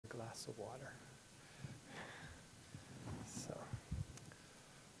glass of water. So,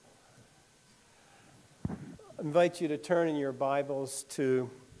 I invite you to turn in your Bibles to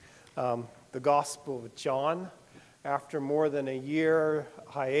the Gospel of John. After more than a year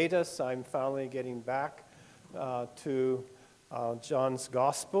hiatus, I'm finally getting back to John's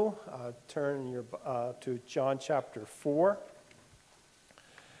Gospel. Turn to John chapter 4.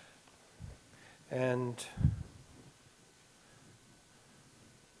 And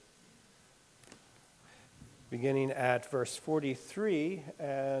beginning at verse 43,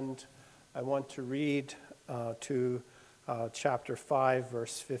 and I want to read to chapter 5,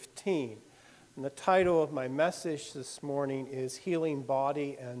 verse 15. And the title of my message this morning is Healing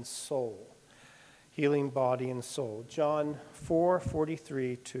Body and Soul. Healing Body and Soul. John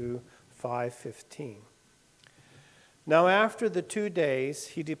 4:43 to 5:15. Now after the 2 days,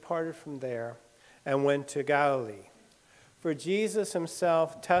 he departed from there and went to Galilee. For Jesus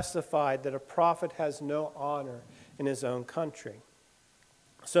himself testified that a prophet has no honor in his own country.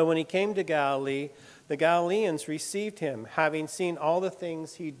 So when he came to Galilee, the Galileans received him, having seen all the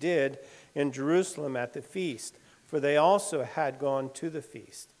things he did in Jerusalem at the feast, for they also had gone to the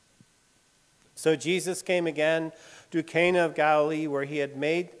feast. So Jesus came again to Cana of Galilee, where he had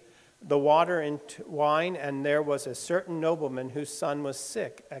made the water into wine, and there was a certain nobleman whose son was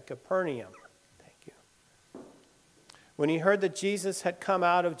sick at Capernaum. When he heard that Jesus had come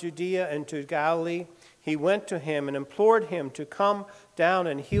out of Judea into Galilee, he went to him and implored him to come down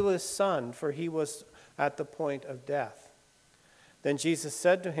and heal his son, for he was at the point of death. Then Jesus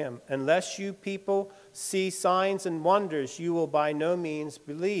said to him, "Unless you people see signs and wonders, you will by no means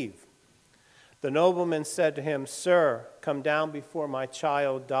believe." The nobleman said to him, "Sir, come down before my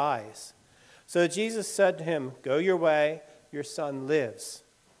child dies." So Jesus said to him, "Go your way, your son lives."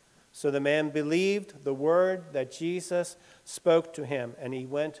 So the man believed the word that Jesus spoke to him, and he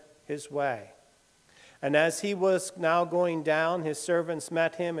went his way. And as he was now going down, his servants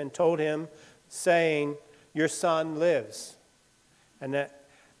met him and told him, saying, "Your son lives." And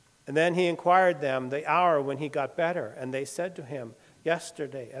then he inquired them the hour when he got better. And they said to him,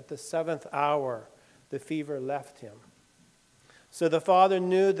 "Yesterday at the 7th hour, the fever left him." So the father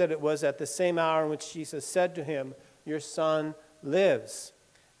knew that it was at the same hour in which Jesus said to him, "Your son lives."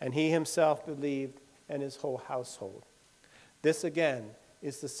 And he himself believed, and his whole household. This again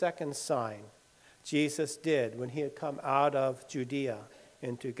is the second sign Jesus did when he had come out of Judea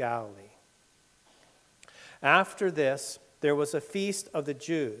into Galilee. After this, there was a feast of the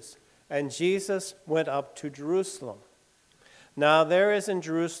Jews, and Jesus went up to Jerusalem. Now there is in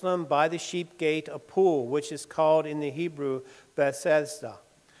Jerusalem by the sheep gate a pool, which is called in the Hebrew Bethesda,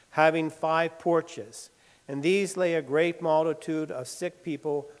 having 5 porches. In these lay a great multitude of sick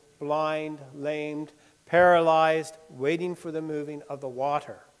people, blind, lamed, paralyzed, waiting for the moving of the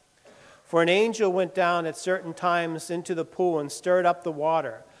water. For an angel went down at certain times into the pool and stirred up the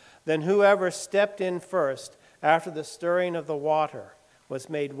water. Then whoever stepped in first, after the stirring of the water, was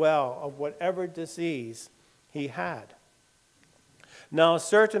made well of whatever disease he had. Now a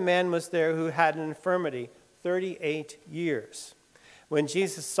certain man was there who had an infirmity 38 years. When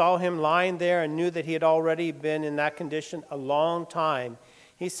Jesus saw him lying there and knew that he had already been in that condition a long time,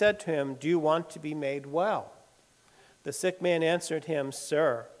 he said to him, "Do you want to be made well?" The sick man answered him,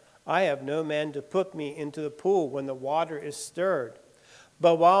 "Sir, I have no man to put me into the pool when the water is stirred.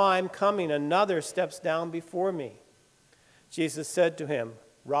 But while I am coming, another steps down before me." Jesus said to him,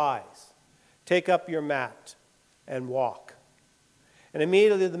 "Rise, take up your mat, and walk." And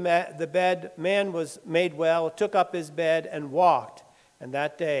immediately the man was made well, took up his bed, and walked. And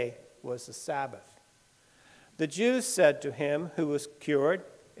that day was the Sabbath. The Jews said to him who was cured,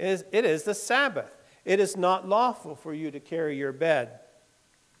 "It is the Sabbath. It is not lawful for you to carry your bed."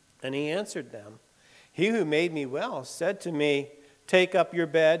 And he answered them, "He who made me well said to me, 'Take up your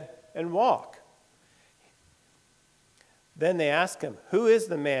bed and walk.'" Then they asked him, "Who is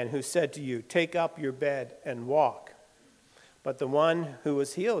the man who said to you, 'Take up your bed and walk'?" But the one who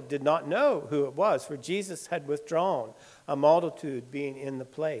was healed did not know who it was, for Jesus had withdrawn, a multitude being in the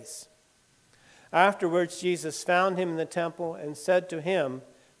place. Afterwards Jesus found him in the temple and said to him,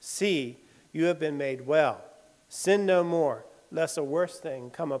 "See, you have been made well. Sin no more, lest a worse thing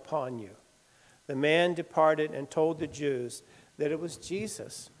come upon you." The man departed and told the Jews that it was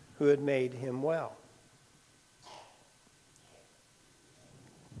Jesus who had made him well.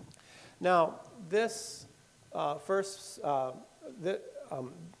 Now, this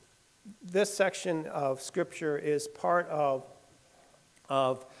this section of Scripture is part of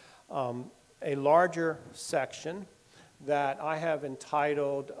a larger section that I have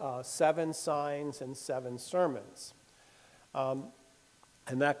entitled 7 Signs and 7 Sermons.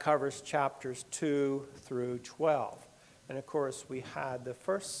 And that covers chapters 2 through 12. And of course, we had the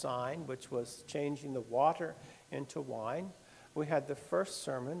first sign, which was changing the water into wine. We had the first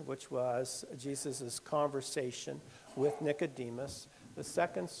sermon, which was Jesus' conversation with Nicodemus. The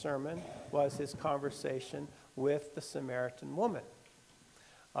second sermon was his conversation with the Samaritan woman.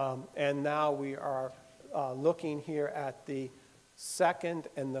 And now we are looking here at the second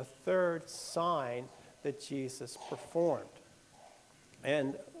and the third sign that Jesus performed.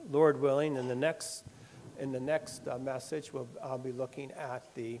 And Lord willing, in the next message, I'll be looking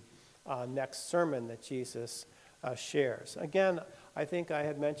at the next sermon that Jesus shares. Again, I think I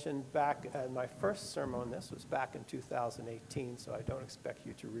had mentioned back at my first sermon, this was back in 2018, so I don't expect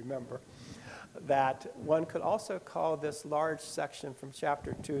you to remember, that one could also call this large section from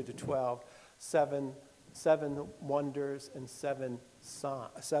chapter 2 to 12, seven wonders and seven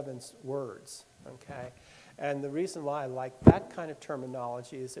words, okay? And the reason why I like that kind of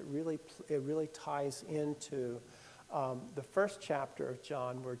terminology is it really ties into the first chapter of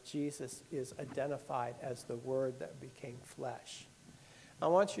John, where Jesus is identified as the Word that became flesh. I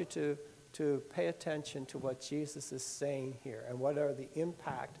want you to pay attention to what Jesus is saying here and what are the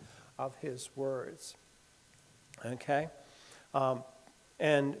impact of his words. Okay?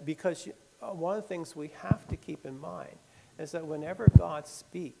 And because one of the things we have to keep in mind is that whenever God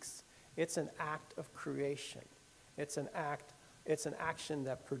speaks, it's an act of creation. It's an action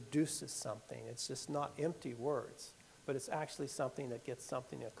that produces something. It's just not empty words, but it's actually something that gets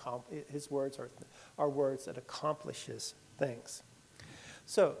something accomplished. His words are words that accomplishes things.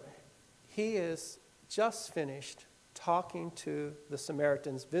 So he is just finished talking to the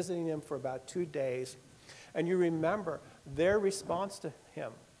Samaritans, visiting them for about 2 days. And you remember their response to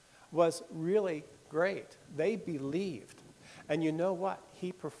him was really great. They believed. And you know what?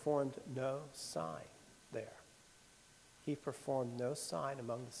 He performed no sign there. He performed no sign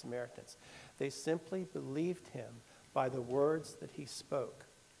among the Samaritans. They simply believed him by the words that he spoke.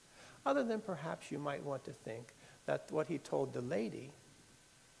 Other than perhaps you might want to think that what he told the lady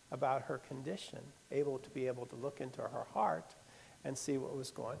about her condition, able to look into her heart and see what was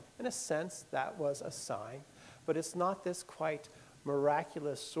going on. In a sense, that was a sign, but it's not this quite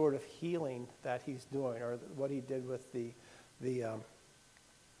miraculous sort of healing that he's doing, or what he did with the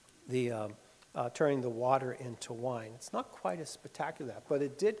turning the water into wine. It's not quite as spectacular, but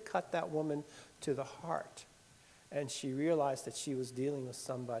it did cut that woman to the heart, and she realized that she was dealing with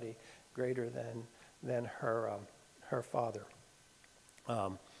somebody greater than her father.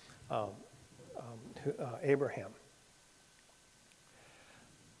 Abraham.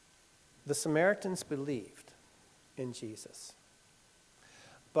 The Samaritans believed in Jesus,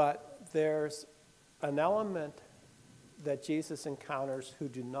 but there's an element that Jesus encounters who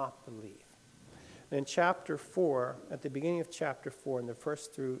do not believe. In chapter 4, at the beginning of chapter 4, in the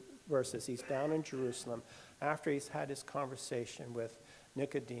first 3 verses, he's down in Jerusalem after he's had his conversation with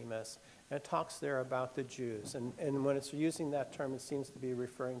Nicodemus, and it talks there about the Jews. And when it's using that term, it seems to be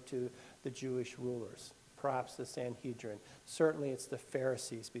referring to the Jewish rulers, perhaps the Sanhedrin. Certainly it's the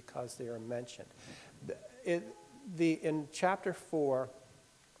Pharisees, because they are mentioned. In chapter 4,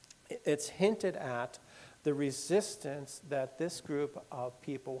 it's hinted at the resistance that this group of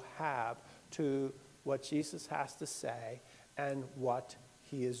people have to what Jesus has to say and what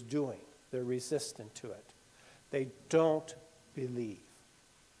he is doing. They're resistant to it. They don't believe.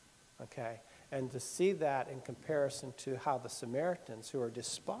 Okay? And to see that in comparison to how the Samaritans, who are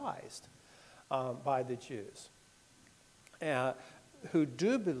despised by the Jews, who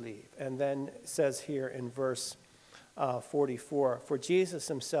do believe, and then it says here in verse 44, for Jesus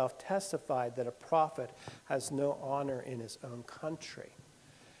himself testified that a prophet has no honor in his own country.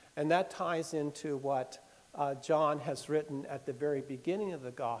 And that ties into what John has written at the very beginning of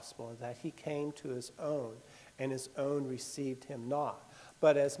the gospel, that he came to his own, and his own received him not.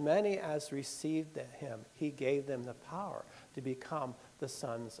 But as many as received him, he gave them the power to become the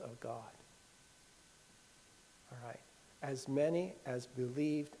sons of God. All right. As many as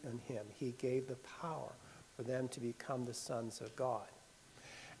believed in him, he gave the power for them to become the sons of God.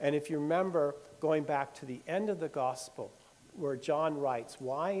 And if you remember, going back to the end of the gospel, where John writes,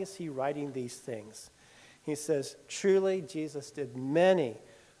 why is he writing these things? He says, truly Jesus did many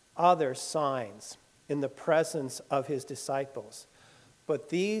other signs in the presence of his disciples, but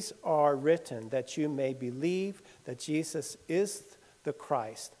these are written that you may believe that Jesus is the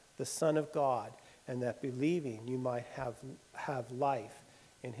Christ, the Son of God, and that believing you might have life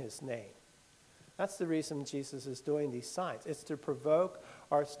in his name. That's the reason Jesus is doing these signs. It's to provoke,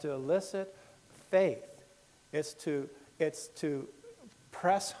 or it's to elicit faith. It's to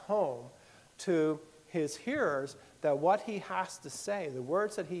press home to his hearers that what he has to say, the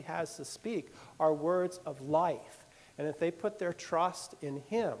words that he has to speak, are words of life. And if they put their trust in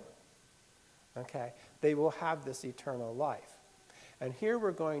him, okay, they will have this eternal life. And here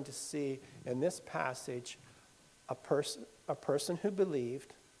we're going to see in this passage a person who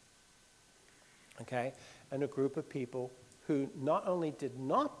believed, okay, and a group of people who not only did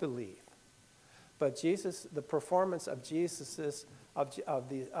not believe, but the performance of Jesus's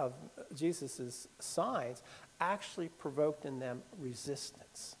signs actually provoked in them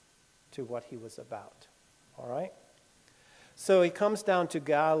resistance to what he was about. All right? So he comes down to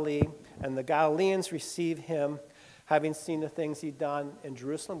Galilee, and the Galileans receive him, having seen the things he'd done in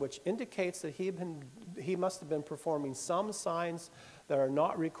Jerusalem, which indicates that he must have been performing some signs that are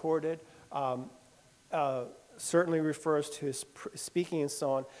not recorded. Certainly refers to his speaking and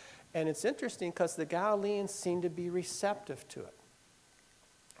so on. And it's interesting because the Galileans seem to be receptive to it.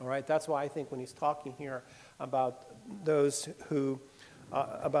 All right, that's why I think when he's talking here about those who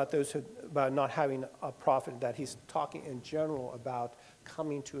about not having a prophet, that he's talking in general about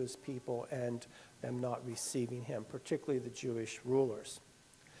coming to his people and them not receiving him, particularly the Jewish rulers.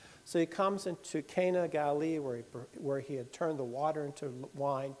 So he comes into Cana, Galilee, where he had turned the water into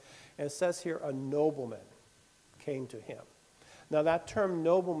wine, and it says here a nobleman came to him. Now that term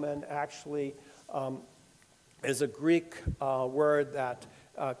nobleman actually is a Greek word that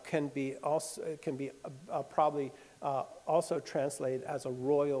can be probably also translated as a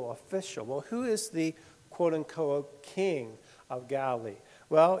royal official. Well, who is the quote-unquote king of Galilee?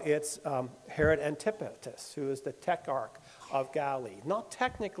 Well, it's Herod Antipas, who is the tetrarch of Galilee. Not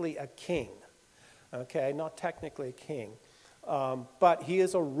technically a king, okay? Not technically a king, but he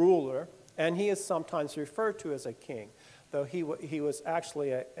is a ruler, and he is sometimes referred to as a king, though he was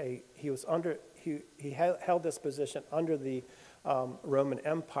actually he held this position under the Roman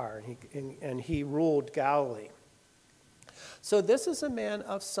Empire, and he ruled Galilee. So this is a man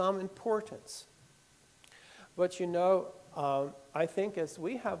of some importance. But you know, I think as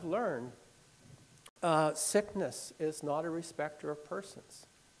we have learned, sickness is not a respecter of persons.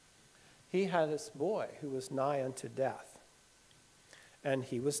 He had this boy who was nigh unto death, and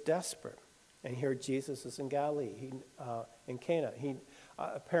he was desperate. And here Jesus is in Galilee, in Cana.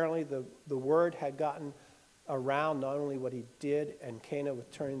 Apparently the word had gotten around not only what he did in Cana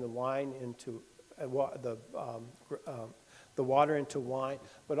with turning the wine into the water into wine,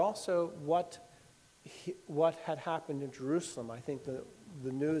 but also what had happened in Jerusalem. I think the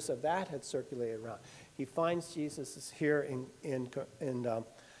news of that had circulated around. He finds Jesus is here in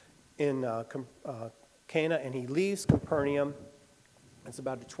Cana, and he leaves Capernaum. It's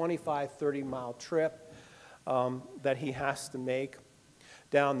about a 25, 30-mile trip that he has to make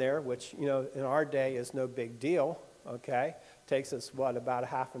down there, which, you know, in our day is no big deal, okay? Takes us, about a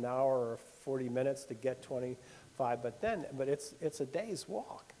half an hour or 40 minutes to get 25, but it's a day's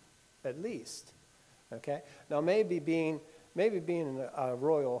walk, at least, okay? Now, maybe being a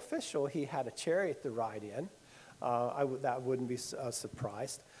royal official, he had a chariot to ride in. That wouldn't be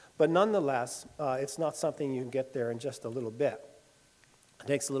surprised. But nonetheless, it's not something you can get there in just a little bit. It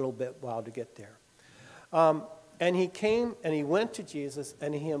takes a little bit while to get there. And he came and he went to Jesus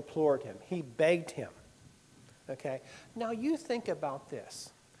and he implored him. He begged him. Okay? Now you think about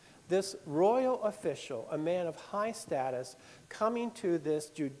this. This royal official, a man of high status, coming to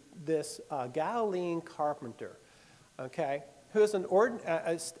this Galilean carpenter, okay, who is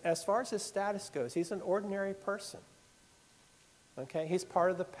as far as his status goes, he's an ordinary person. Okay? He's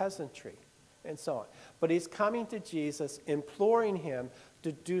part of the peasantry and so on. But he's coming to Jesus, imploring him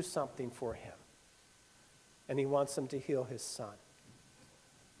to do something for him. And he wants him to heal his son.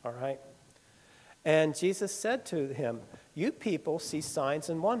 All right? And Jesus said to him, "You people see signs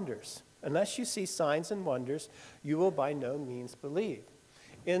and wonders. Unless you see signs and wonders, you will by no means believe."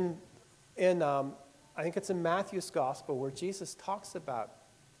 I think it's in Matthew's gospel where Jesus talks about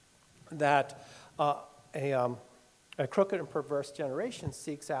that a crooked and perverse generation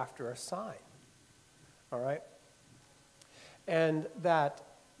seeks after a sign. All right? And that,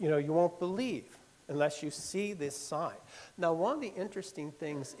 you know, you won't believe unless you see this sign. Now, one of the interesting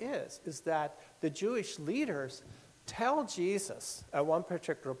things is that the Jewish leaders tell Jesus at one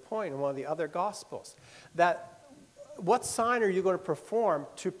particular point in one of the other gospels that, what sign are you going to perform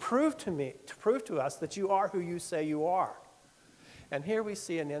to prove to us that you are who you say you are? And here we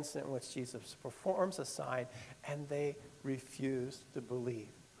see an incident in which Jesus performs a sign and they refuse to believe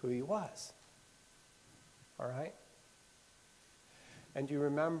who he was. All right? And you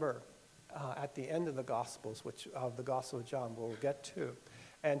remember at the end of the Gospels, which of the Gospel of John we'll get to,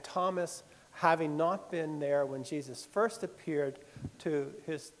 and Thomas, having not been there when Jesus first appeared to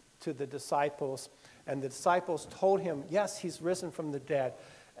the disciples And the disciples told him, yes, he's risen from the dead.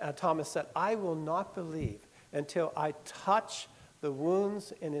 Thomas said, I will not believe until I touch the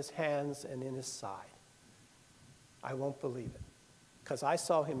wounds in his hands and in his side. I won't believe it, because I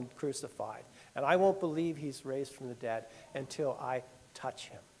saw him crucified. And I won't believe he's raised from the dead until I touch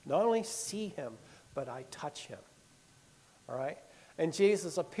him. Not only see him, but I touch him. All right? And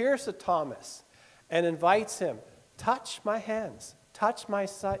Jesus appears to Thomas and invites him, touch my hands, touch my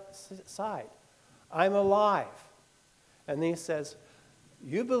side. I'm alive. And then he says,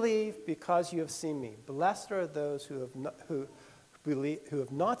 you believe because you have seen me. Blessed are those who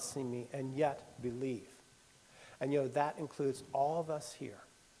have not seen me and yet believe. And that includes all of us here.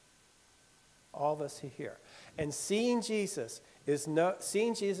 All of us here. And seeing Jesus in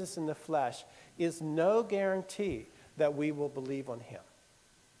the flesh is no guarantee that we will believe on him.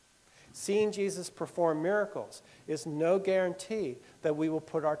 Seeing Jesus perform miracles is no guarantee that we will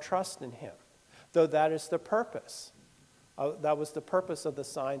put our trust in him, though that is the purpose. That was the purpose of the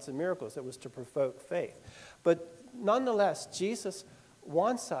signs and miracles. It was to provoke faith. But nonetheless, Jesus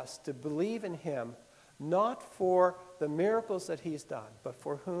wants us to believe in him, not for the miracles that he's done, but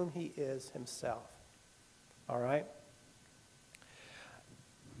for whom he is himself. All right?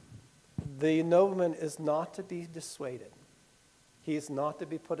 The nobleman is not to be dissuaded. He is not to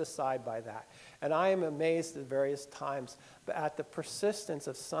be put aside by that. And I am amazed at various times at the persistence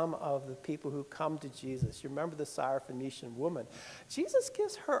of some of the people who come to Jesus. You remember the Syrophoenician woman. Jesus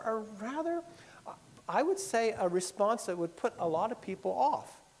gives her a rather, I would say, a response that would put a lot of people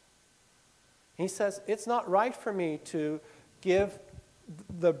off. He says, it's not right for me to give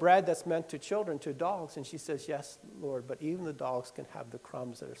the bread that's meant to children to dogs. And she says, yes, Lord, but even the dogs can have the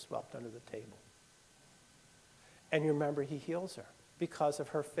crumbs that are swept under the table. And you remember, he heals her because of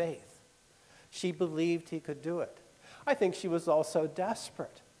her faith. She believed he could do it. I think she was also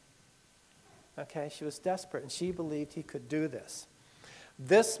desperate. Okay, she was desperate, and she believed he could do this.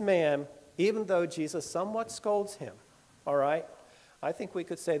 This man, even though Jesus somewhat scolds him, all right, I think we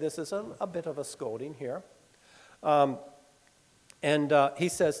could say this is a bit of a scolding here. He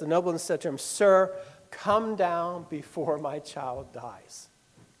says, the nobleman said to him, Sir, come down before my child dies.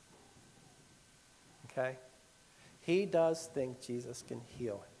 Okay? He does think Jesus can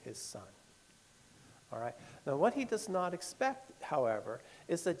heal his son. All right? Now, what he does not expect, however,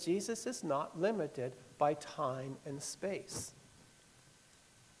 is that Jesus is not limited by time and space.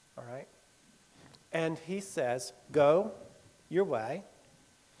 All right? And he says, go your way.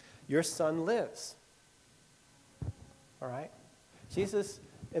 Your son lives. All right? Jesus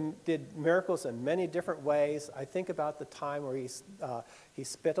did miracles in many different ways. I think about the time where he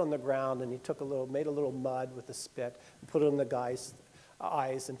spit on the ground and he made a little mud with the spit and put it on the guy's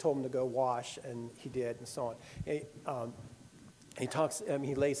eyes and told him to go wash, and he did, and so on.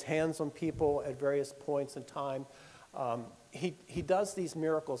 He lays hands on people at various points in time. He does these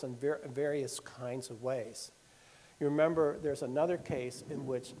miracles in various kinds of ways. You remember there's another case in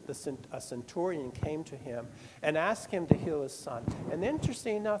which a centurion came to him and asked him to heal his son. And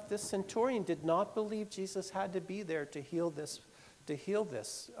interesting enough, this centurion did not believe Jesus had to be there to heal his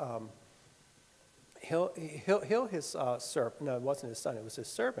servant. No, it wasn't his son, it was his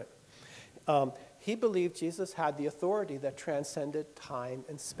servant. He believed Jesus had the authority that transcended time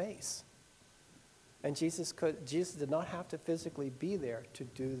and space. And Jesus did not have to physically be there to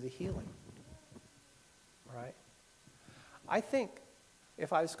do the healing. Right? I think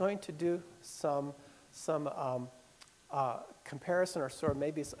if I was going to do some comparison, or sort of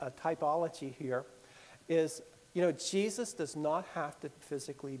maybe a typology here, is, Jesus does not have to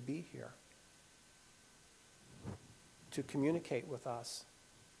physically be here to communicate with us,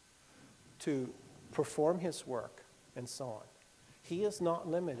 to perform his work, and so on. He is not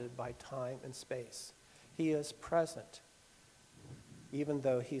limited by time and space. He is present, even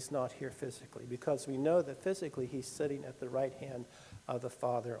though he's not here physically, because we know that physically he's sitting at the right hand of the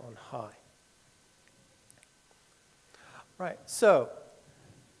Father on high. Right, so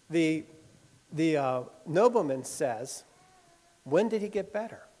the nobleman says, when did he get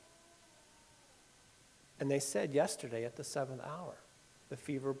better? And they said yesterday at the 7th hour, the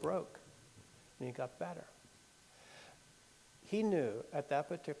fever broke and he got better. He knew at that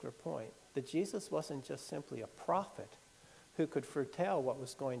particular point that Jesus wasn't just simply a prophet who could foretell what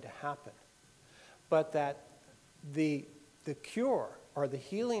was going to happen, but that the cure or the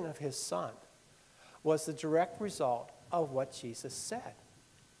healing of his son was the direct result of what Jesus said.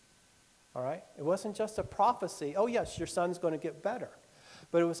 All right? It wasn't just a prophecy, oh yes, your son's going to get better.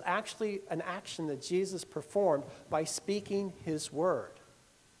 But it was actually an action that Jesus performed by speaking his word.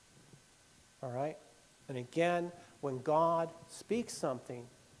 All right? And again, when God speaks something,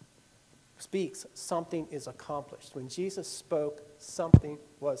 speaks, something is accomplished. When Jesus spoke, something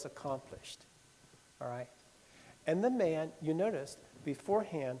was accomplished. All right? And the man, you noticed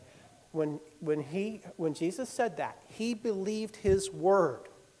beforehand, when Jesus said that, he believed his word.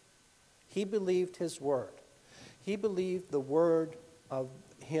 He believed his word. He believed the word of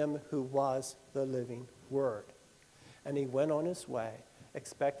him who was the living word. And he went on his way,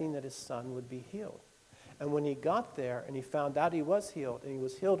 expecting that his son would be healed. And when he got there and he found out he was healed, and he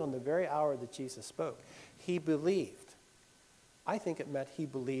was healed on the very hour that Jesus spoke, he believed. I think it meant he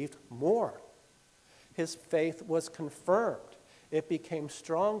believed more. His faith was confirmed. It became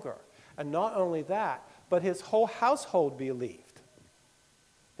stronger. And not only that, but his whole household believed.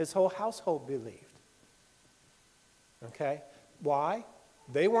 His whole household believed. Okay? Why?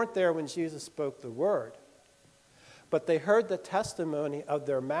 They weren't there when Jesus spoke the word, but they heard the testimony of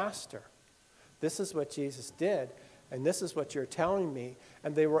their master. This is what Jesus did, and this is what you're telling me.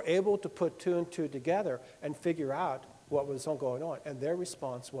 And they were able to put two and two together and figure out what was going on. And their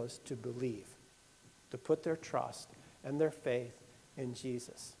response was to believe, to put their trust and their faith in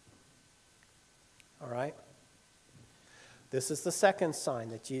Jesus. All right? This is the second sign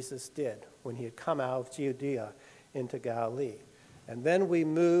that Jesus did when he had come out of Judea into Galilee. And then we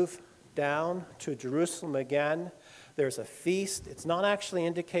move down to Jerusalem again. There's a feast. It's not actually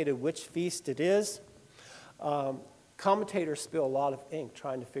indicated which feast it is. Commentators spill a lot of ink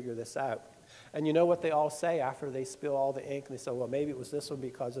trying to figure this out. And you know what they all say after they spill all the ink? And they say, well, maybe it was this one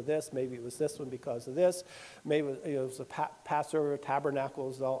because of this. Maybe it was this one because of this. Maybe it was the Passover,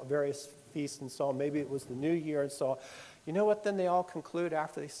 Tabernacles, all various feasts and so on. Maybe it was the New Year and so on. You know what then they all conclude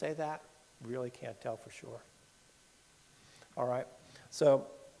after they say that? Really can't tell for sure. All right. So,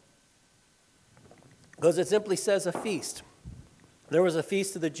 because it simply says a feast. There was a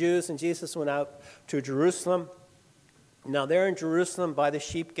feast of the Jews, and Jesus went out to Jerusalem. Now there in Jerusalem by the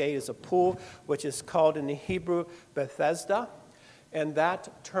sheep gate is a pool, which is called in the Hebrew Bethesda. And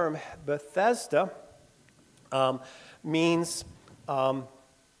that term Bethesda means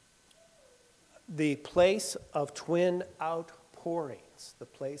the place of twin outpourings. The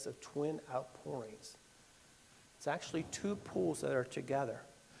place of twin outpourings. It's actually two pools that are together.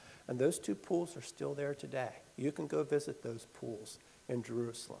 And those two pools are still there today. You can go visit those pools in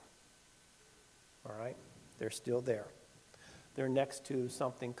Jerusalem. All right? They're still there. They're next to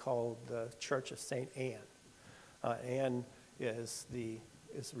something called the Church of St. Anne. Anne is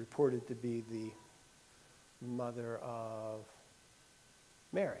reported to be the mother of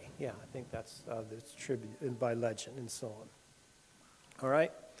Mary. Yeah, I think that's attributed by legend and so on. All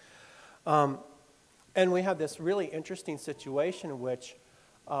right? And we have this really interesting situation in which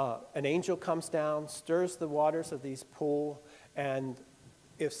an angel comes down, stirs the waters of these pools, and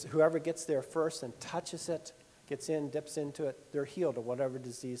if whoever gets there first and touches it, gets in, dips into it, they're healed of whatever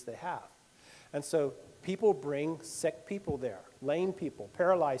disease they have. And so people bring sick people there, lame people,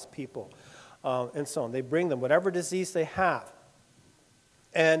 paralyzed people, and so on. They bring them whatever disease they have,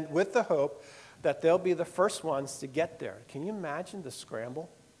 and with the hope that they'll be the first ones to get there. Can you imagine the scramble?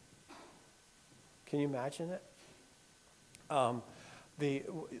 Can you imagine it?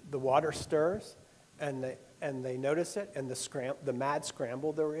 The water stirs, and they notice it, and the mad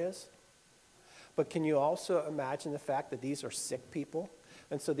scramble there is. But can you also imagine the fact that these are sick people,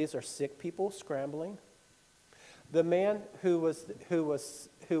 and so these are sick people scrambling? The man who was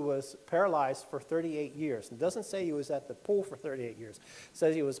paralyzed for 38 years. It doesn't say he was at the pool for 38 years. It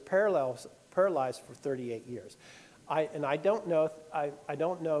says he was paralyzed for 38 years. I don't know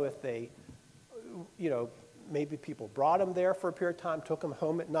if they, maybe people brought him there for a period of time, took him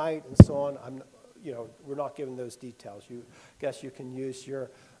home at night, and so on. We're not given those details. Guess you can use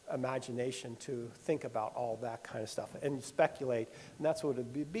your imagination to think about all that kind of stuff and speculate, and that's what it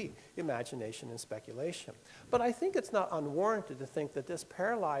would be, imagination and speculation. But I think it's not unwarranted to think that this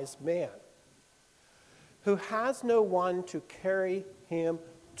paralyzed man, who has no one to carry him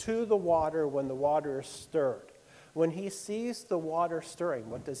to the water when the water is stirred, when he sees the water stirring,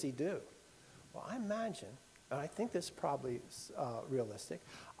 what does he do? Well, I imagine, and I think this probably is realistic,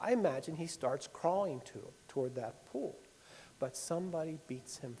 I imagine he starts crawling toward that pool. But somebody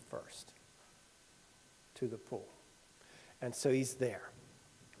beats him first to the pool. And so he's there.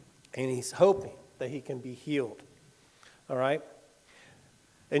 And he's hoping that he can be healed. All right?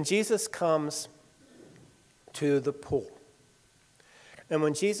 And Jesus comes to the pool. And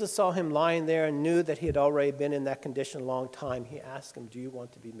when Jesus saw him lying there and knew that he had already been in that condition a long time, he asked him, "Do you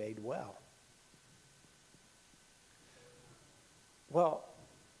want to be made well?" Well,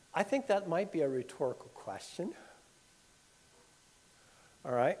 I think that might be a rhetorical question.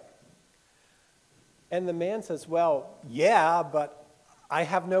 All right? And the man says, well, yeah, but I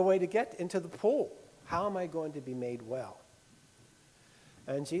have no way to get into the pool. How am I going to be made well?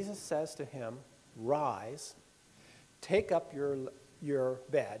 And Jesus says to him, rise, take up your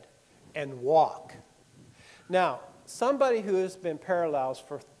bed, and walk. Now, somebody who has been paralyzed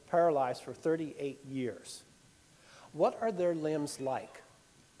for 38 years, what are their limbs like?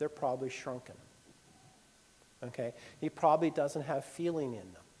 They're probably shrunken. Okay? He probably doesn't have feeling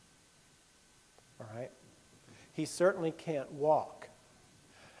in them. All right? He certainly can't walk.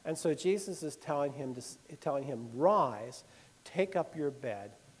 And so Jesus is telling him, rise, take up your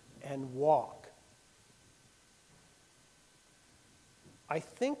bed, and walk. I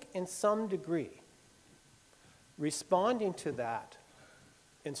think in some degree, responding to that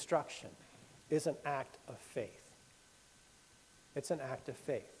instruction is an act of faith. It's an act of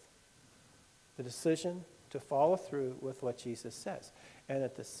faith. The decision to follow through with what Jesus says. And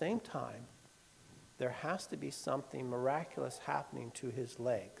at the same time, there has to be something miraculous happening to his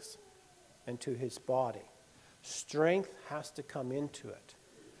legs and to his body. Strength has to come into it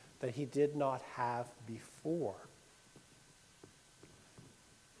that he did not have before.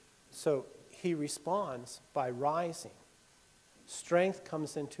 So he responds by rising. Strength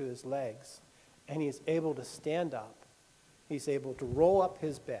comes into his legs, and he's able to stand up. He's able to roll up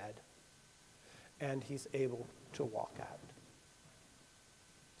his bed, and he's able to walk out.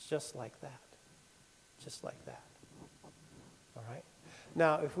 Just like that. Just like that. All right?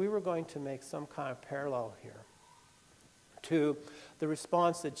 Now, if we were going to make some kind of parallel here to the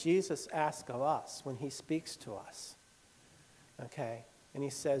response that Jesus asks of us when he speaks to us, okay, and he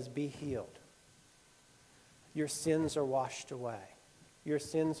says, be healed. Your sins are washed away. Your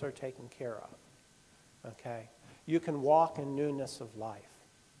sins are taken care of. Okay? You can walk in newness of life.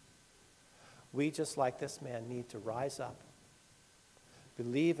 We, just like this man, need to rise up,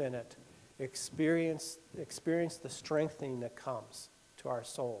 believe in it, experience the strengthening that comes to our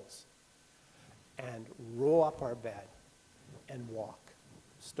souls, and roll up our bed and walk.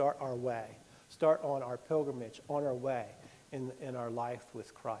 Start our way. Start on our pilgrimage, on our way in our life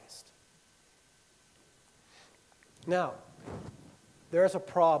with Christ. Now, there's a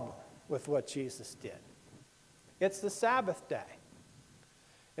problem with what Jesus did. It's the Sabbath day.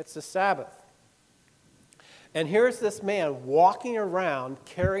 It's the Sabbath. And here's this man walking around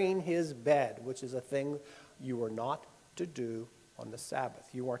carrying his bed, which is a thing you were not to do on the Sabbath.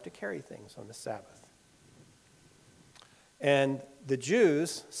 You weren't to carry things on the Sabbath. And the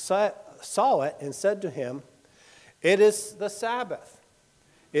Jews saw it and said to him, it is the Sabbath.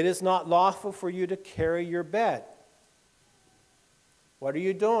 It is not lawful for you to carry your bed. What are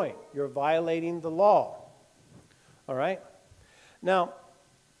you doing? You're violating the law. All right? Now,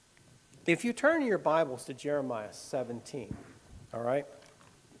 if you turn your Bibles to Jeremiah 17, all right,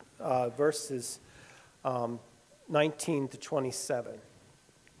 verses 19 to 27.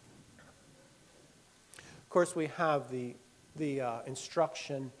 Of course, we have the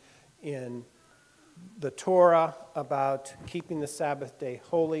instruction in the Torah about keeping the Sabbath day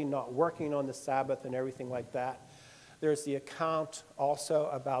holy, not working on the Sabbath and everything like that. There's the account also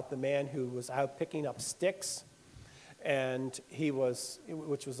about the man who was out picking up sticks, and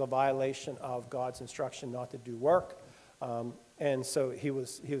which was a violation of God's instruction not to do work, and so he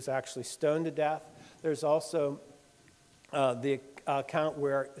was actually stoned to death. There's also the account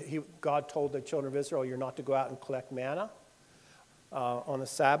where God told the children of Israel, "You're not to go out and collect manna on the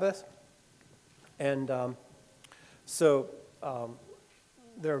Sabbath," and so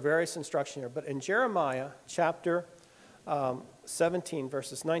there are various instructions here. But in Jeremiah chapter 17,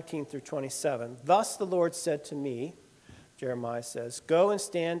 verses 19 through 27, "Thus the Lord said to me," Jeremiah says, "Go and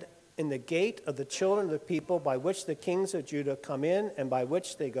stand in the gate of the children of the people by which the kings of Judah come in and by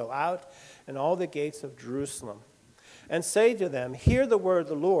which they go out, and all the gates of Jerusalem. And say to them, hear the word of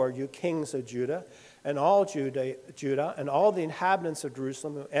the Lord, you kings of Judah, and all Judah, and all the inhabitants of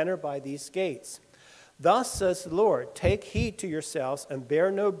Jerusalem who enter by these gates. Thus says the Lord, take heed to yourselves and bear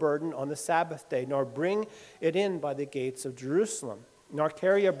no burden on the Sabbath day, nor bring it in by the gates of Jerusalem, nor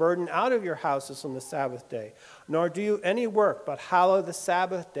carry a burden out of your houses on the Sabbath day, nor do any work, but hallow the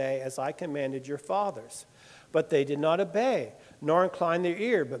Sabbath day as I commanded your fathers. But they did not obey, nor incline their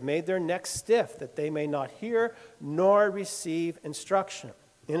ear, but made their necks stiff, that they may not hear, nor receive instruction.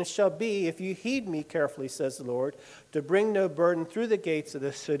 And it shall be, if you heed me carefully, says the Lord, to bring no burden through the gates of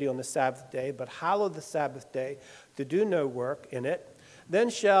the city on the Sabbath day, but hallow the Sabbath day, to do no work in it, then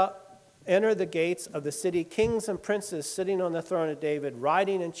shall enter the gates of the city kings and princes sitting on the throne of David,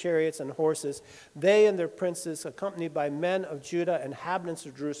 riding in chariots and horses, they and their princes, accompanied by men of Judah, inhabitants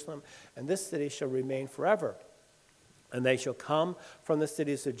of Jerusalem, and this city shall remain forever. And they shall come from the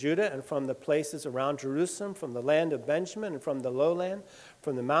cities of Judah and from the places around Jerusalem, from the land of Benjamin and from the lowland,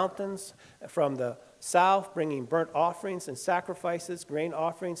 from the mountains, from the south, bringing burnt offerings and sacrifices, grain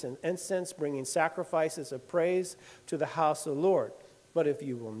offerings and incense, bringing sacrifices of praise to the house of the Lord. But if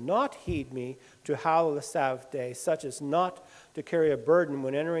you will not heed me to hallow the Sabbath day, such as not to carry a burden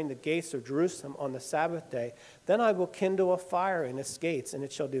when entering the gates of Jerusalem on the Sabbath day, then I will kindle a fire in its gates, and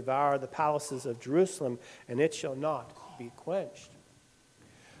it shall devour the palaces of Jerusalem, and it shall not be quenched.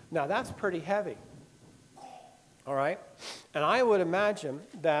 Now that's pretty heavy. All right? And I would imagine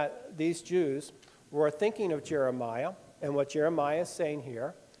that these Jews were thinking of Jeremiah and what Jeremiah is saying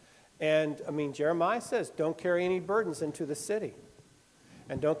here. And, I mean, Jeremiah says, don't carry any burdens into the city.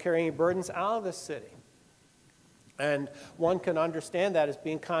 And don't carry any burdens out of the city. And one can understand that as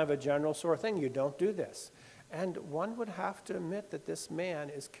being kind of a general sort of thing. You don't do this. And one would have to admit that this man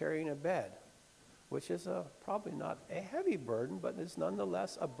is carrying a bed, which is probably not a heavy burden, but is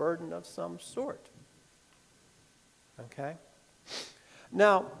nonetheless a burden of some sort. Okay?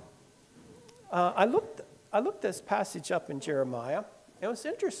 Now, I looked this passage up in Jeremiah. It was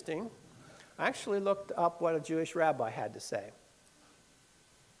interesting. I actually looked up what a Jewish rabbi had to say.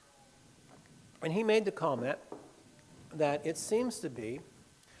 And he made the comment that it seems to be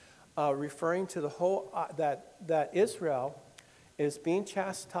referring to the whole, that Israel is being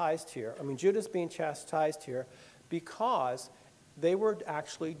chastised here. I mean, Judah's being chastised here because they were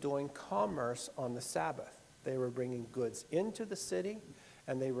actually doing commerce on the Sabbath. They were bringing goods into the city,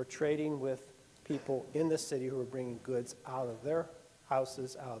 and they were trading with people in the city who were bringing goods out of their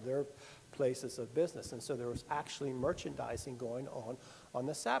houses, out of their places of business. And so there was actually merchandising going on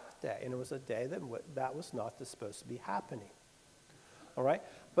the Sabbath day. And it was a day that was not supposed to be happening. All right?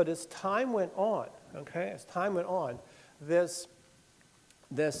 But as time went on, this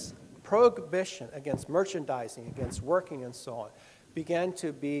prohibition against merchandising, against working and so on, began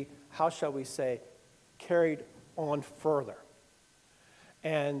to be, how shall we say, carried on further.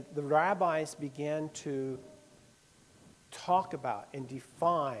 And the rabbis began to talk about and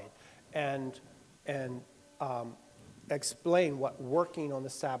define and explain what working on the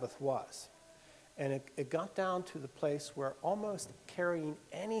Sabbath was. And it got down to the place where almost carrying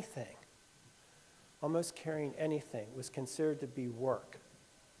anything was considered to be work.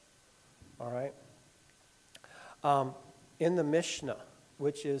 All right? In the Mishnah,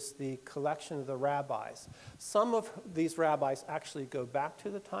 which is the collection of the rabbis, some of these rabbis actually go back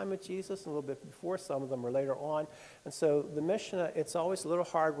to the time of Jesus, a little bit before, some of them are later on. And so the Mishnah, it's always a little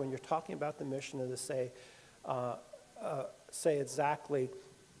hard when you're talking about the Mishnah to say exactly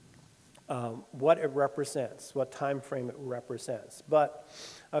what it represents, what time frame it represents. But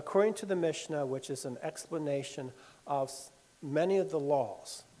according to the Mishnah, which is an explanation of many of the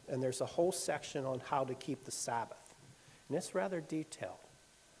laws, and there's a whole section on how to keep the Sabbath, and it's rather detailed.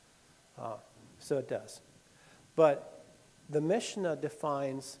 So it does. But the Mishnah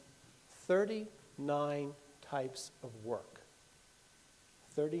defines 39 types of work.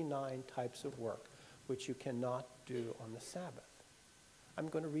 39 types of work which you cannot do on the Sabbath. I'm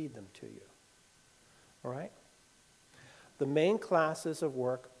going to read them to you. All right? The main classes of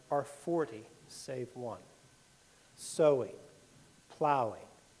work are 40, save one. Sowing, plowing,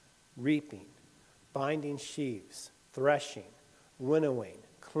 reaping, binding sheaves, threshing, winnowing,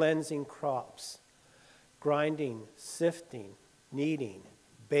 cleansing crops, grinding, sifting, kneading,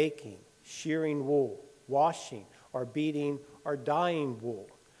 baking, shearing wool, washing or beating or dyeing wool,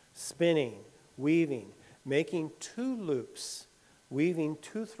 spinning, weaving, making two loops, weaving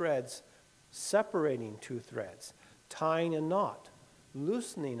two threads, separating two threads, tying a knot,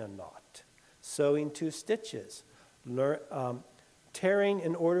 loosening a knot, sewing two stitches, tearing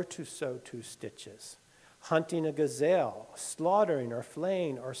in order to sew two stitches, hunting a gazelle, slaughtering or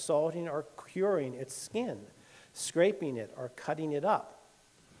flaying or salting or curing its skin, scraping it or cutting it up,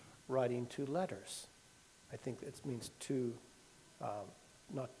 writing two letters. I think it means two,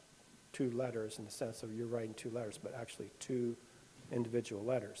 not two letters in the sense of you're writing two letters, but actually two individual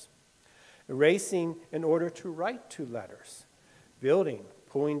letters. Erasing in order to write two letters, building,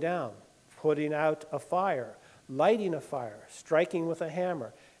 pulling down, putting out a fire, lighting a fire, striking with a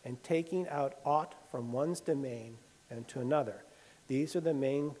hammer, and taking out aught from one's domain and to another. These are the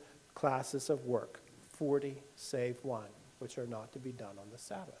main classes of work, 40 save one, which are not to be done on the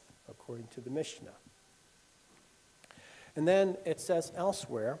Sabbath, according to the Mishnah. And then it says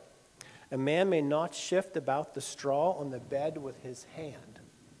elsewhere, a man may not shift about the straw on the bed with his hand,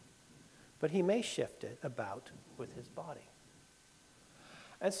 but he may shift it about with his body.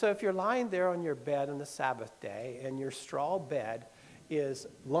 And so if you're lying there on your bed on the Sabbath day and your straw bed is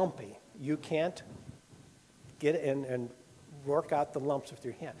lumpy, you can't get in and work out the lumps with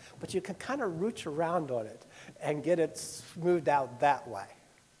your hand. But you can kind of reach around on it and get it smoothed out that way.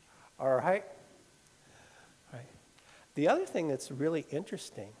 All right? Right. The other thing that's really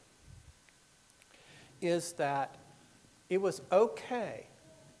interesting is that it was okay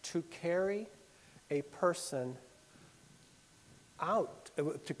to carry a person out,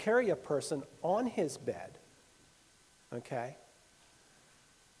 to carry a person on his bed, okay?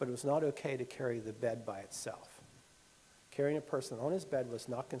 But it was not okay to carry the bed by itself. Carrying a person on his bed was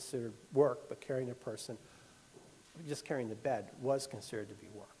not considered work, but carrying a person, just carrying the bed, was considered to be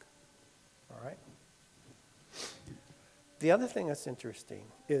work. All right? The other thing that's interesting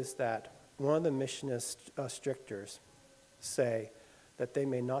is that one of the missionist stricters say that they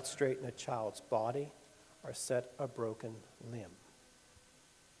may not straighten a child's body or set a broken limb.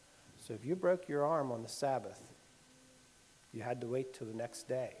 So if you broke your arm on the Sabbath, you had to wait till the next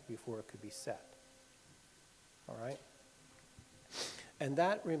day before it could be set. All right? And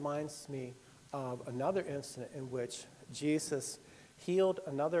that reminds me of another incident in which Jesus healed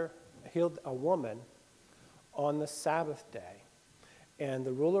a woman on the Sabbath day. And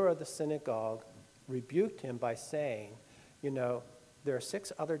the ruler of the synagogue rebuked him by saying, you know, there are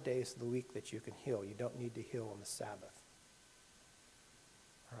 6 other days of the week that you can heal. You don't need to heal on the Sabbath.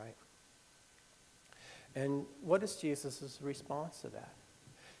 All right? And what is Jesus' response to that?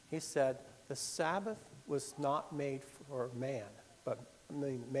 He said, the Sabbath was not made for man,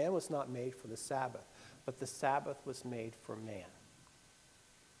 man was not made for the Sabbath, but the Sabbath was made for man.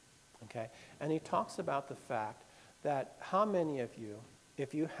 Okay? And he talks about the fact that how many of you,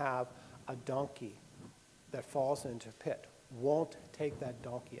 if you have a donkey that falls into a pit, won't take that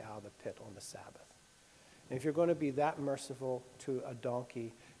donkey out of the pit on the Sabbath? And if you're going to be that merciful to a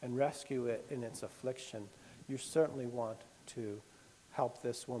donkey and rescue it in its affliction, you certainly want to help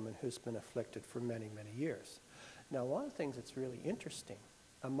this woman who's been afflicted for many, many years. Now, one of the things that's really interesting,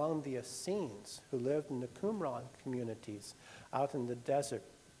 among the Essenes who lived in the Qumran communities out in the desert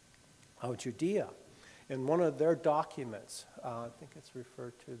of Judea, in one of their documents, I think it's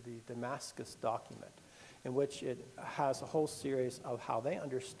referred to the Damascus document, in which it has a whole series of how they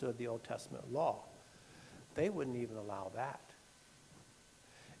understood the Old Testament law. They wouldn't even allow that.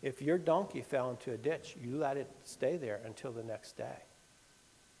 If your donkey fell into a ditch, you let it stay there until the next day.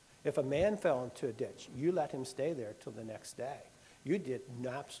 If a man fell into a ditch, you let him stay there till the next day. You did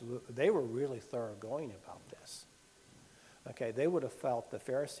absolutely, they were really thoroughgoing about this. Okay, they would have felt the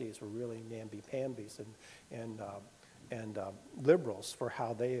Pharisees were really namby-pambies and liberals for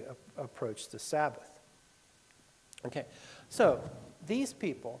how they approached the Sabbath. Okay, so these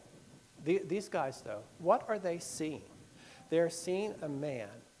people, these guys though, what are they seeing? They're seeing a man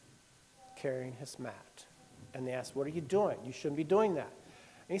carrying his mat. And they ask, what are you doing? You shouldn't be doing that.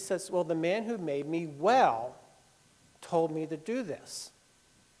 And he says, well, the man who made me well told me to do this.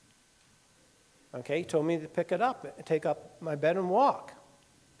 Okay, he told me to pick it up, take up my bed and walk.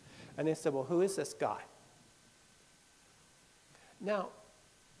 And they said, well, who is this guy? Now,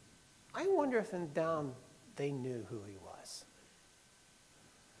 I wonder if in down they knew who he was.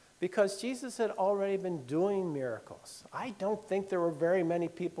 Because Jesus had already been doing miracles. I don't think there were very many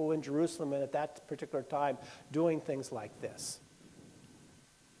people in Jerusalem at that particular time doing things like this.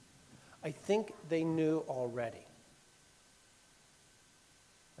 I think they knew already.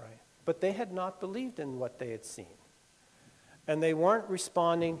 Right? But they had not believed in what they had seen. And they weren't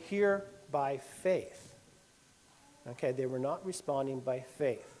responding here by faith. Okay, they were not responding by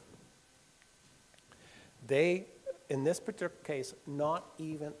faith. They, in this particular case, not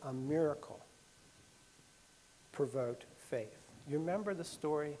even a miracle provoked faith. You remember the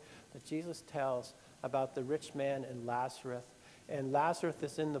story that Jesus tells about the rich man and Lazarus? And Lazarus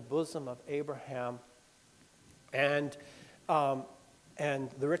is in the bosom of Abraham, and the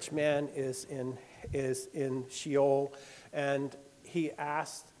rich man is in Sheol, and he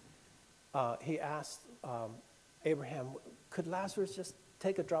asked Abraham, could Lazarus just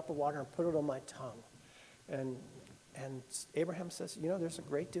take a drop of water and put it on my tongue? And Abraham says, you know, there's a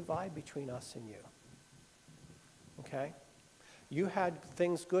great divide between us and you. Okay? You had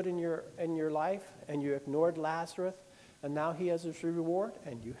things good in your life, and you ignored Lazarus, and now he has his reward,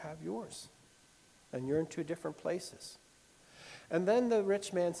 and you have yours. And you're in 2 different places. And then the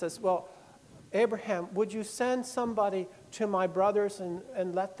rich man says, well, Abraham, would you send somebody to my brothers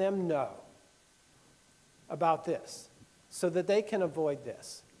and let them know about this so that they can avoid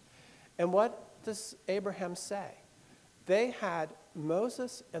this? And what does Abraham say? They had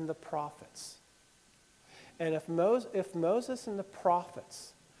Moses and the prophets. And if Moses and the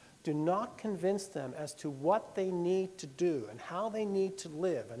prophets do not convince them as to what they need to do and how they need to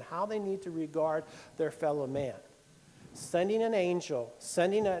live and how they need to regard their fellow man. Sending an angel,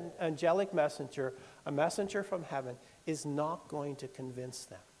 sending an angelic messenger, a messenger from heaven, is not going to convince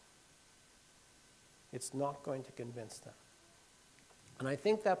them. It's not going to convince them. And I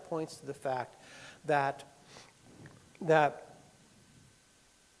think that points to the fact that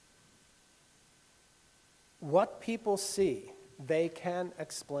what people see, they can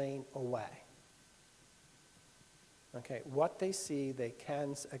explain away. Okay, what they see, they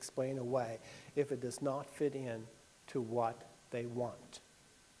can explain away if it does not fit in to what they want.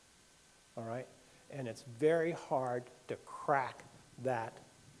 All right? And it's very hard to crack that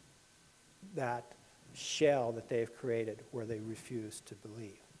shell that they've created where they refuse to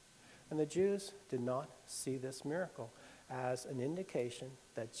believe. And the Jews did not see this miracle as an indication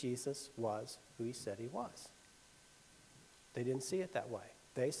that Jesus was who he said he was. They didn't see it that way.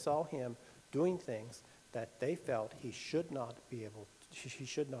 They saw him doing things that they felt he should not be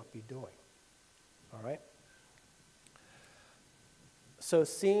doing. All right? So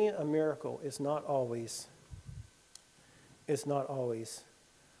seeing a miracle is not always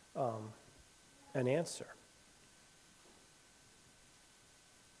an answer.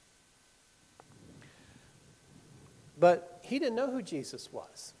 But he didn't know who Jesus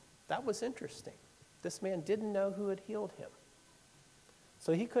was. That was interesting. This man didn't know who had healed him.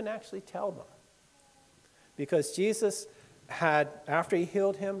 So he couldn't actually tell them. Because Jesus had, after he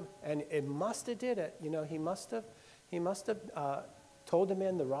healed him, and it must have did it, he must have told the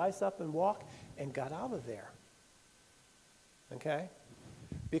man to rise up and walk and got out of there. Okay?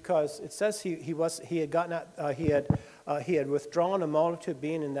 Because it says he had withdrawn a multitude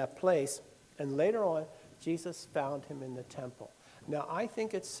being in that place, and later on Jesus found him in the temple. Now I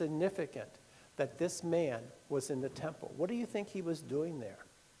think it's significant that this man was in the temple. What do you think he was doing there?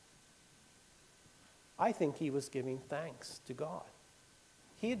 I think he was giving thanks to God.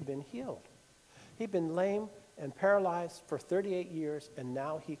 He had been healed. He'd been lame and paralyzed for 38 years, and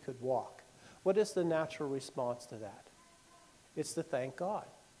now he could walk. What is the natural response to that? It's to thank God.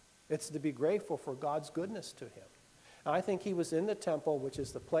 It's to be grateful for God's goodness to him. And I think he was in the temple, which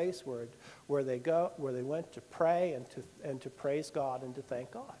is the place where they went to pray and to praise God and to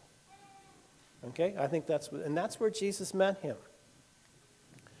thank God. Okay, I think that's where Jesus met him.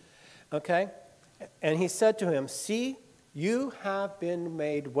 Okay, and he said to him, "See, you have been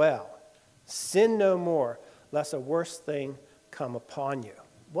made well. Sin no more, lest a worse thing come upon you."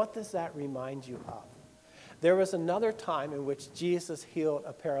 What does that remind you of? There was another time in which Jesus healed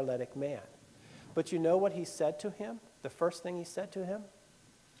a paralytic man. But you know what he said to him? The first thing he said to him?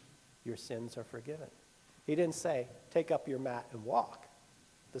 Your sins are forgiven. He didn't say, take up your mat and walk,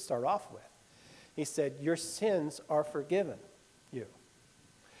 to start off with. He said, your sins are forgiven you.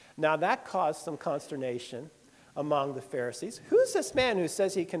 Now that caused some consternation among the Pharisees. Who's this man who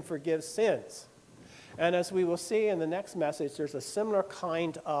says he can forgive sins? And as we will see in the next message, there's a similar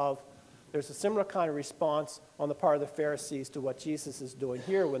kind of response on the part of the Pharisees to what Jesus is doing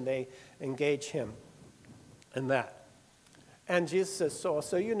here when they engage him in that. And Jesus says,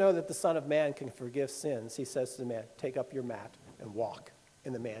 so you know that the Son of Man can forgive sins. He says to the man, take up your mat and walk.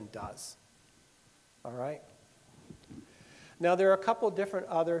 And the man does. All right? Now, there are a couple different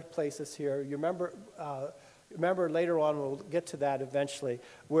other places here. You remember later on, we'll get to that eventually,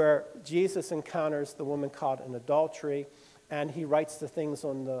 where Jesus encounters the woman caught in adultery, and he writes the things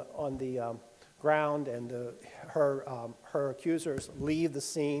on the ground, and her accusers leave the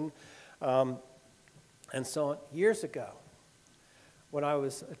scene, and so on. Years ago, when I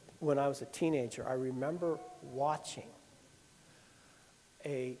was a teenager, I remember watching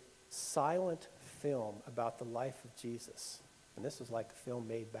a silent film about the life of Jesus, and this was like a film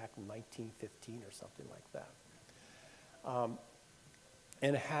made back in 1915 or something like that.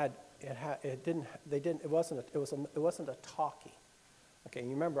 And it wasn't a talkie. Okay, you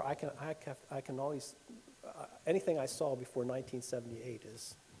remember I can always anything I saw before 1978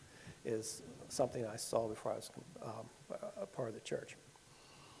 is something I saw before I was a part of the church.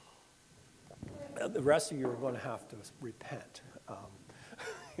 The rest of you are going to have to repent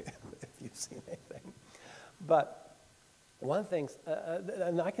if you've seen anything. But one thing,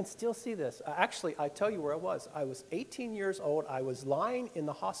 and I can still see this. Actually, I tell you where I was. I was 18 years old. I was lying in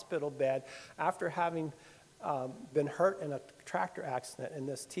the hospital bed after having been hurt in a tractor accident, and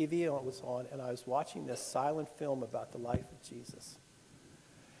this TV was on, and I was watching this silent film about the life of Jesus.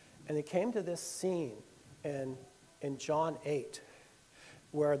 And it came to this scene in John 8,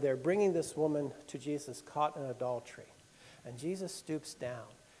 where they're bringing this woman to Jesus caught in adultery. And Jesus stoops down,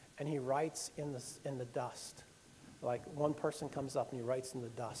 and he writes in the dust, Like one person comes up and he writes in the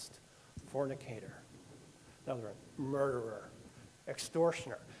dust, fornicator. Another one, murderer,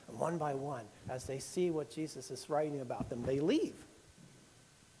 extortioner. And one by one, as they see what Jesus is writing about them, they leave.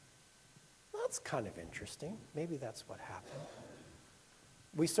 Well, that's kind of interesting. Maybe that's what happened.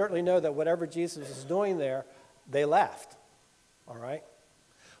 We certainly know that whatever Jesus is doing there, they left. All right?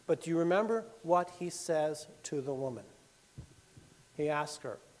 But do you remember what he says to the woman? He asks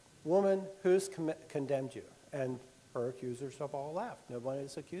her, "Woman, who's condemned you?" And her accusers have all left. Nobody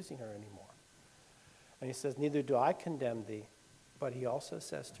is accusing her anymore. And he says, "Neither do I condemn thee." But he also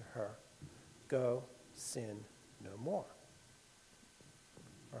says to her, "Go, sin no more."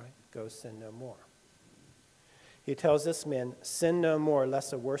 All right? Go, sin no more. He tells this man, "Sin no more,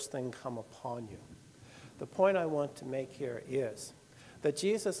 lest a worse thing come upon you." The point I want to make here is that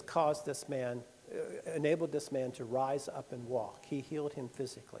Jesus caused this man, enabled this man to rise up and walk. He healed him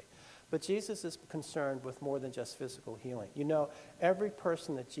physically. But Jesus is concerned with more than just physical healing. You know, every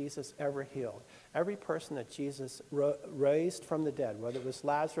person that Jesus ever healed, every person that Jesus raised from the dead, whether it was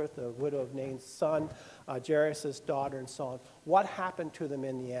Lazarus, the widow of Nain's son, Jairus' daughter, and so on, what happened to them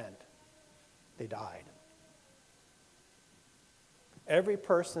in the end? They died. Every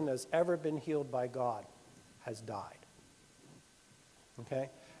person that's ever been healed by God has died. Okay?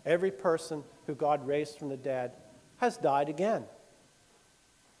 Every person who God raised from the dead has died again.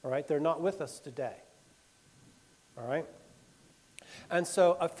 All right? They're not with us today. All right? And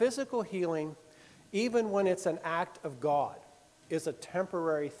so a physical healing, even when it's an act of God, is a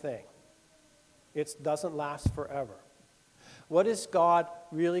temporary thing. It doesn't last forever. What is God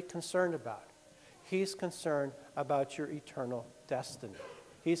really concerned about? He's concerned about your eternal destiny.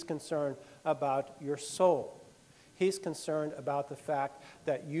 He's concerned about your soul. He's concerned about the fact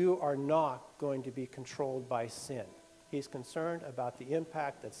that you are not going to be controlled by sin. He's concerned about the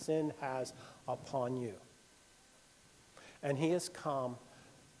impact that sin has upon you. And he has come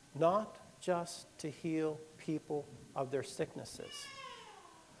not just to heal people of their sicknesses,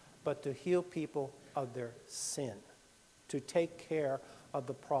 but to heal people of their sin, to take care of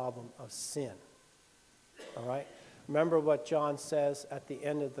the problem of sin. All right? Remember what John says at the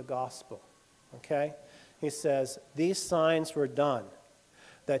end of the gospel, okay? He says, "These signs were done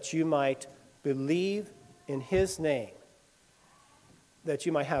that you might believe in his name," that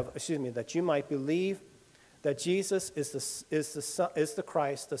you might believe that Jesus is the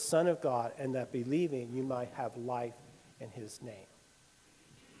Christ, the Son of God, and that believing you might have life in his name.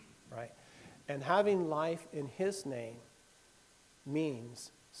 Right? And having life in his name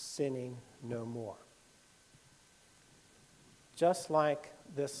means sinning no more. Just like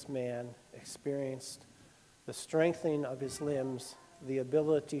this man experienced the strengthening of his limbs, the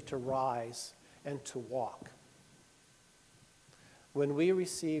ability to rise and to walk. When we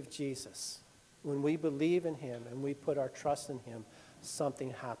receive Jesus, when we believe in him and we put our trust in him,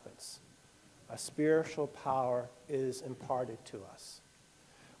 something happens. A spiritual power is imparted to us.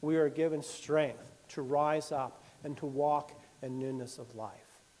 We are given strength to rise up and to walk in newness of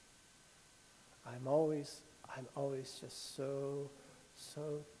life. I'm always just so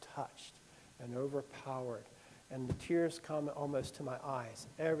touched and overpowered, and the tears come almost to my eyes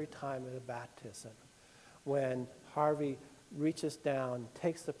every time at a baptism when Harvey reaches down,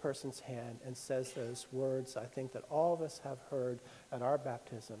 takes the person's hand, and says those words I think that all of us have heard at our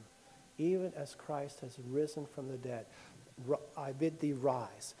baptism. "Even as Christ has risen from the dead, I bid thee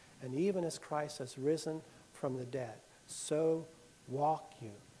rise. And even as Christ has risen from the dead, so walk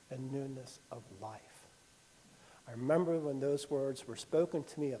you in newness of life." I remember when those words were spoken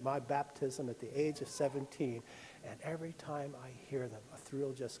to me at my baptism at the age of 17, and every time I hear them, a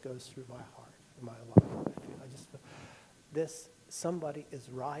thrill just goes through my heart, in my life. I just feel somebody is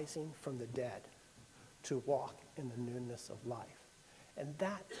rising from the dead to walk in the newness of life. And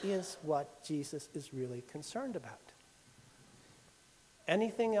that is what Jesus is really concerned about.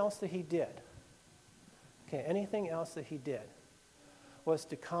 Anything else that he did, was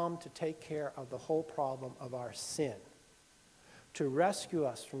to come to take care of the whole problem of our sin, to rescue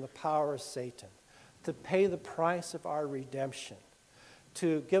us from the power of Satan, to pay the price of our redemption,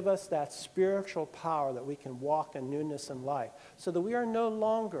 to give us that spiritual power that we can walk in newness in life, so that we are no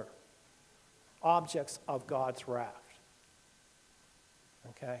longer objects of God's wrath.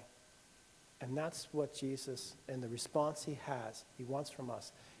 Okay? And that's what Jesus, and the response he wants from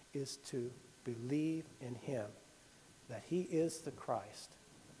us, is to believe in him, that he is the Christ,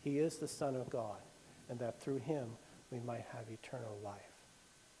 he is the Son of God, and that through him we might have eternal life.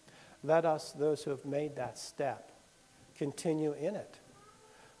 Let us, those who have made that step, continue in it.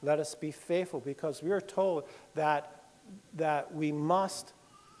 Let us be faithful, because we are told that we must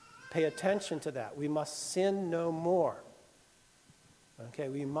pay attention to that. We must sin no more. Okay,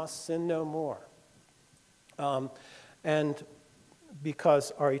 we must sin no more. And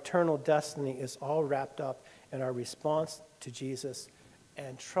because our eternal destiny is all wrapped up in our response to Jesus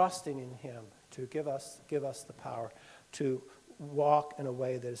and trusting in him to give us the power to walk in a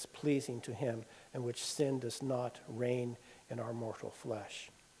way that is pleasing to him, in which sin does not reign in our mortal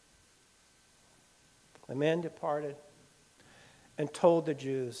flesh. The man departed and told the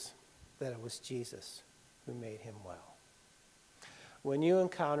Jews that it was Jesus who made him well. When you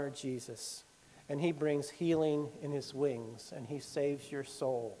encounter Jesus and he brings healing in his wings and he saves your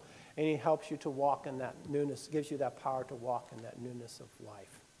soul and he helps you to walk in that newness, gives you that power to walk in that newness of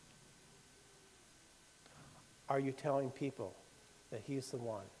life, are you telling people that he's the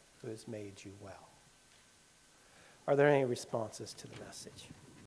one who has made you well? Are there any responses to the message?